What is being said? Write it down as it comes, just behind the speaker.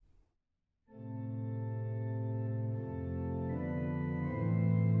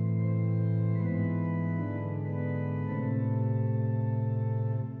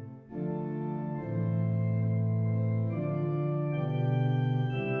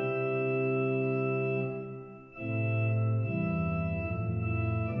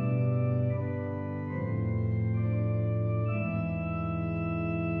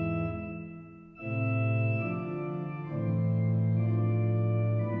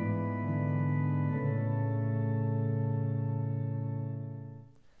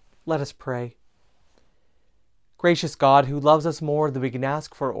Let us pray. Gracious God, who loves us more than we can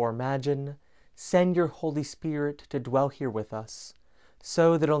ask for or imagine, send your Holy Spirit to dwell here with us,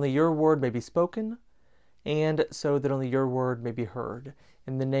 so that only your word may be spoken, and so that only your word may be heard.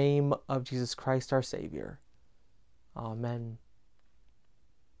 In the name of Jesus Christ, our Savior. Amen.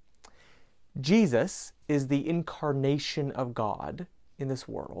 Jesus is the incarnation of God in this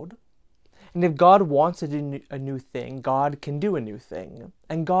world. And if God wants to do a new thing, God can do a new thing.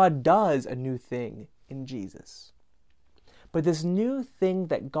 And God does a new thing in Jesus. But this new thing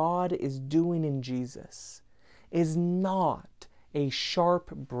that God is doing in Jesus is not a sharp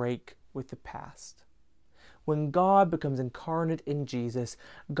break with the past. When God becomes incarnate in Jesus,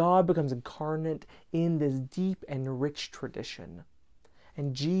 God becomes incarnate in this deep and rich tradition.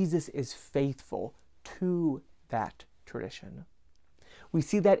 And Jesus is faithful to that tradition. We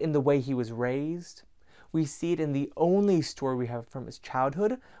see that in the way he was raised. We see it in the only story we have from his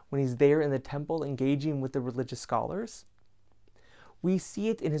childhood, when he's there in the temple engaging with the religious scholars. We see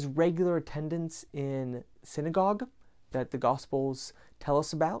it in his regular attendance in synagogue that the Gospels tell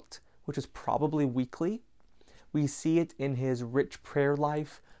us about, which is probably weekly. We see it in his rich prayer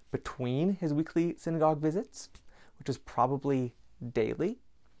life between his weekly synagogue visits, which is probably daily.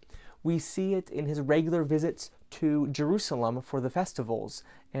 We see it in his regular visits to Jerusalem for the festivals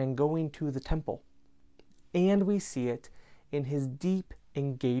and going to the temple. And we see it in his deep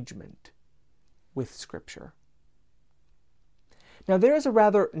engagement with Scripture. Now, there is a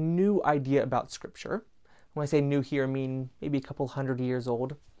rather new idea about Scripture. When I say new here, I mean maybe a couple hundred years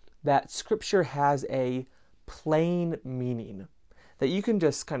old, that Scripture has a plain meaning, that you can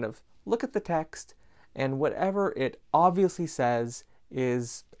just kind of look at the text and whatever it obviously says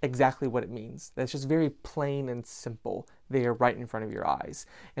is exactly what it means. That's just very plain and simple there right in front of your eyes.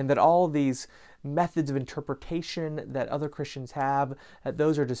 And that all these methods of interpretation that other Christians have, that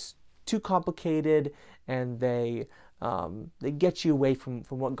those are just too complicated and they get you away from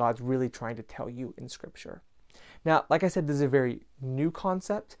what God's really trying to tell you in Scripture. Now, like I said, this is a very new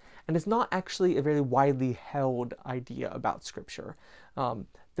concept, and it's not actually a very widely held idea about Scripture.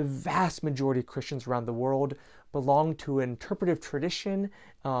 The vast majority of Christians around the world belong to an interpretive tradition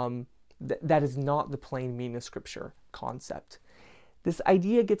that is not the plain meaning of Scripture concept. This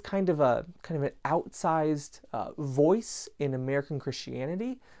idea gets kind of an outsized voice in American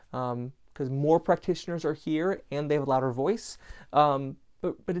Christianity because more practitioners are here and they have a louder voice.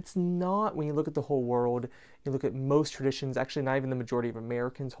 But it's not, when you look at the whole world, you look at most traditions, actually not even the majority of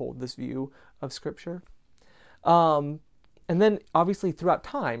Americans hold this view of Scripture. And then, obviously, throughout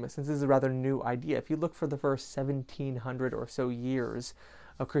time, since this is a rather new idea, if you look for the first 1700 or so years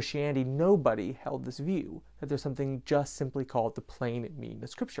of Christianity, nobody held this view, that there's something just simply called the plain meaning of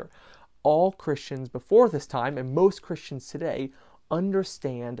Scripture. All Christians before this time, and most Christians today,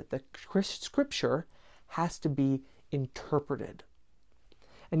 understand that Scripture has to be interpreted.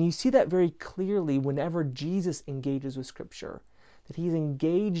 And you see that very clearly whenever Jesus engages with Scripture, that he's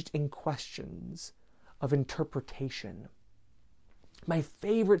engaged in questions of interpretation. My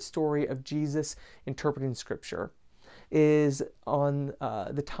favorite story of Jesus interpreting Scripture is on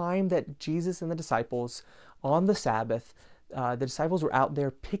the time that Jesus and the disciples, on the Sabbath, the disciples were out there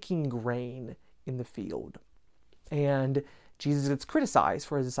picking grain in the field. And Jesus gets criticized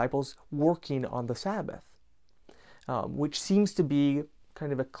for his disciples working on the Sabbath, which seems to be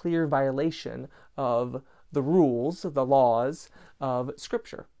kind of a clear violation of the rules, of the laws of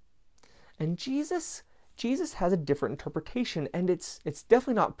Scripture. And Jesus has a different interpretation, and it's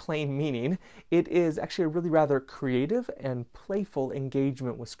definitely not plain meaning. It is actually a really rather creative and playful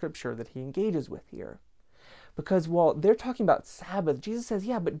engagement with Scripture that he engages with here. Because while they're talking about Sabbath, Jesus says,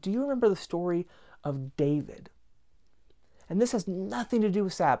 yeah, but do you remember the story of David? And this has nothing to do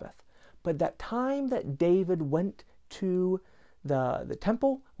with Sabbath, but that time that David went to the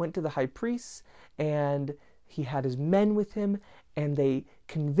temple, went to the high priests, and he had his men with him, and they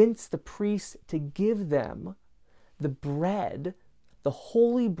convinced the priests to give them the bread, the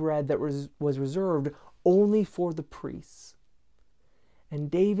holy bread that was reserved only for the priests.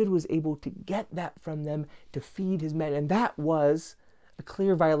 And David was able to get that from them to feed his men, and that was a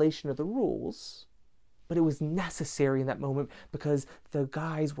clear violation of the rules, but it was necessary in that moment because the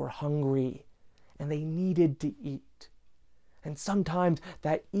guys were hungry and they needed to eat. And sometimes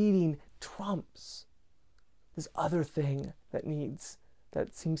that eating trumps this other thing that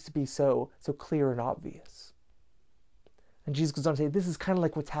seems to be so clear and obvious. And Jesus goes on to say, this is kind of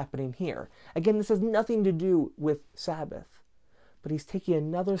like what's happening here. Again, this has nothing to do with Sabbath, but he's taking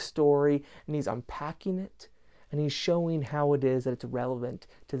another story and he's unpacking it, and he's showing how it is that it's relevant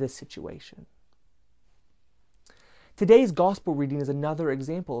to this situation. Today's gospel reading is another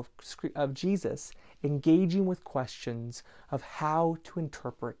example of Jesus engaging with questions of how to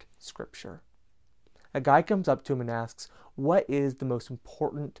interpret Scripture. A guy comes up to him and asks, what is the most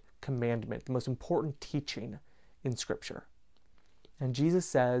important commandment, the most important teaching in Scripture? And Jesus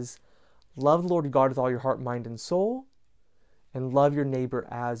says, love the Lord your God with all your heart, mind, and soul, and love your neighbor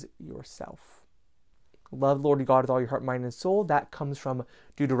as yourself. Love the Lord your God with all your heart, mind, and soul. That comes from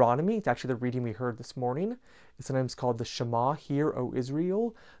Deuteronomy. It's actually the reading we heard this morning. It's sometimes called the Shema. Hear, O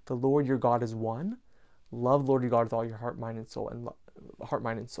Israel, the Lord your God is one. Love the Lord your God with all your heart, mind, and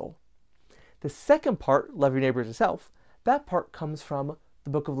soul, The second part, love your neighbor as yourself, that part comes from the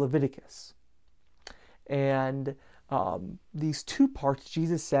book of Leviticus. And these two parts,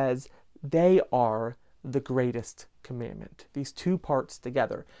 Jesus says, they are the greatest commandment. These two parts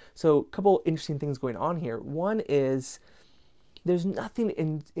together. So a couple interesting things going on here. One is there's nothing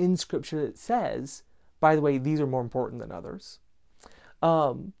in Scripture that says, by the way, these are more important than others.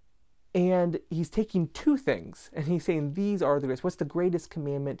 And he's taking two things and he's saying these are the greatest. What's the greatest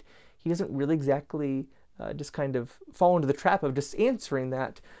commandment? He doesn't really exactly just kind of fall into the trap of just answering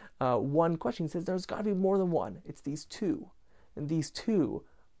that one question. He says there's got to be more than one. It's these two. And these two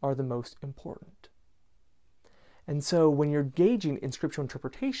are the most important. And so when you're gauging in scriptural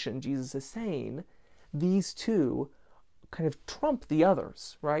interpretation, Jesus is saying these two kind of trump the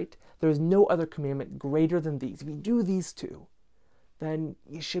others, right? There's no other commandment greater than these. If you do these two, then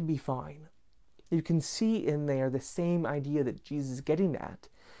you should be fine. You can see in there the same idea that Jesus is getting at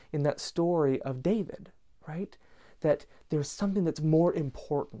in that story of David, right? That there's something that's more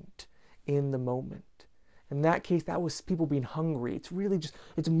important in the moment. In that case, that was people being hungry. It's really just,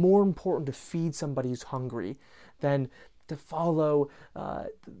 it's more important to feed somebody who's hungry than to follow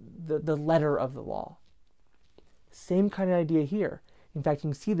the letter of the law. Same kind of idea here. In fact,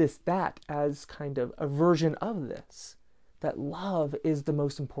 you can see that as kind of a version of this, that love is the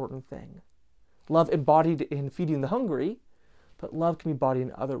most important thing. Love embodied in feeding the hungry, but love can be embodied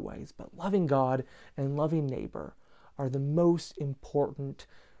in other ways. But loving God and loving neighbor are the most important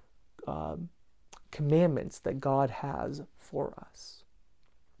commandments that God has for us.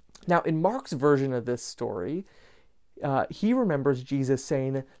 Now, in Mark's version of this story, he remembers Jesus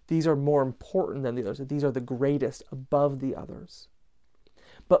saying these are more important than the others, that these are the greatest above the others.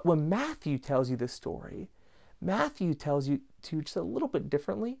 But when Matthew tells you this story, Matthew tells you to just a little bit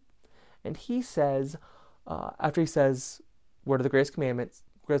differently. And he says, after he says, what are the greatest commandments?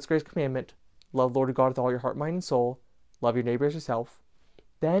 Greatest commandment, love the Lord your God with all your heart, mind, and soul. Love your neighbor as yourself.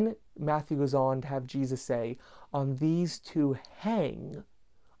 Then Matthew goes on to have Jesus say, on these two hang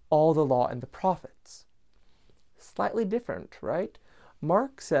all the law and the prophets. Slightly different, right?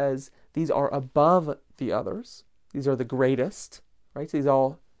 Mark says these are above the others. These are the greatest, right? So these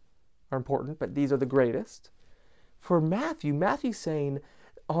all are important, but these are the greatest. For Matthew's saying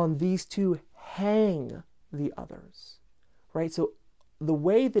on these two hang the others, right? So the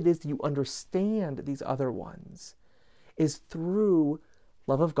way that is that you understand these other ones is through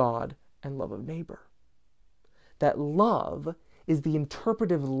love of God and love of neighbor. That love is the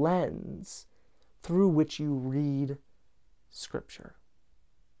interpretive lens through which you read Scripture.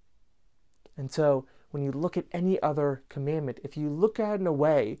 And so when you look at any other commandment, if you look at it in a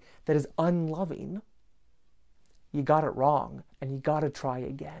way that is unloving, you got it wrong and you got to try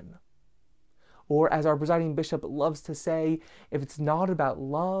again. Or as our presiding bishop loves to say, if it's not about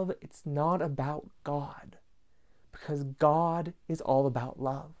love, it's not about God. Because God is all about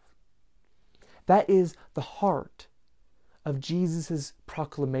love. That is the heart of Jesus'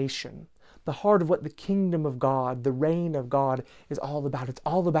 proclamation. The heart of what the kingdom of God, the reign of God is all about. It's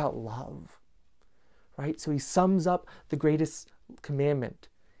all about love. Right? So he sums up the greatest commandment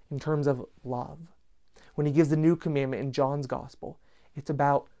in terms of love. When he gives the new commandment in John's gospel, it's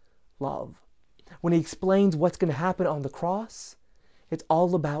about love. When he explains what's going to happen on the cross, it's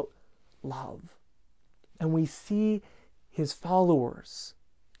all about love. And we see his followers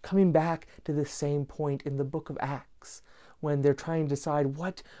coming back to the same point in the book of Acts when they're trying to decide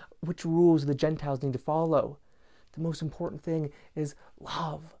which rules the Gentiles need to follow. The most important thing is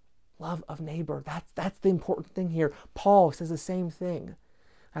love of neighbor. That's the important thing here. Paul says the same thing.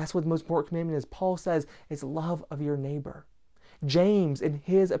 That's what the most important commandment is. Paul says it's love of your neighbor. James, in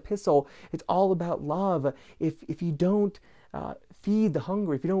his epistle, it's all about love. If you don't feed the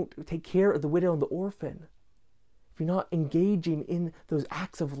hungry, if you don't take care of the widow and the orphan, if you're not engaging in those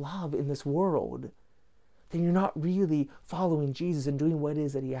acts of love in this world, then you're not really following Jesus and doing what it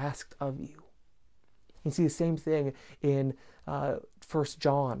is that he asked of you. You see the same thing in 1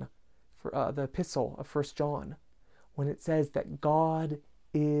 John, the epistle of 1 John, when it says that God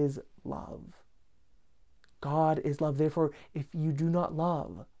is love. God is love. Therefore, if you do not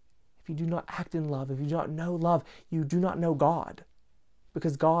love, if you do not act in love, if you do not know love, you do not know God,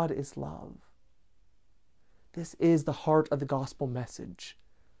 because God is love. This is the heart of the gospel message,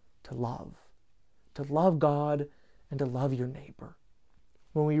 to love God and to love your neighbor.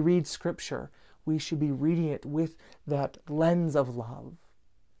 When we read Scripture, we should be reading it with that lens of love.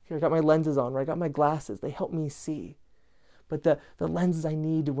 Here, I got my lenses on, right? I got my glasses. They help me see. But the lenses I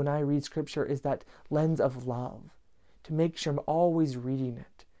need when I read Scripture is that lens of love, to make sure I'm always reading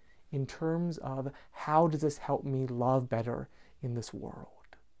it in terms of how does this help me love better in this world.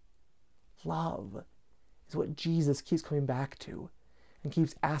 Love is what Jesus keeps coming back to and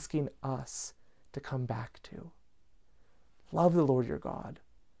keeps asking us to come back to. Love the Lord your God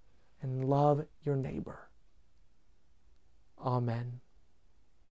and love your neighbor. Amen.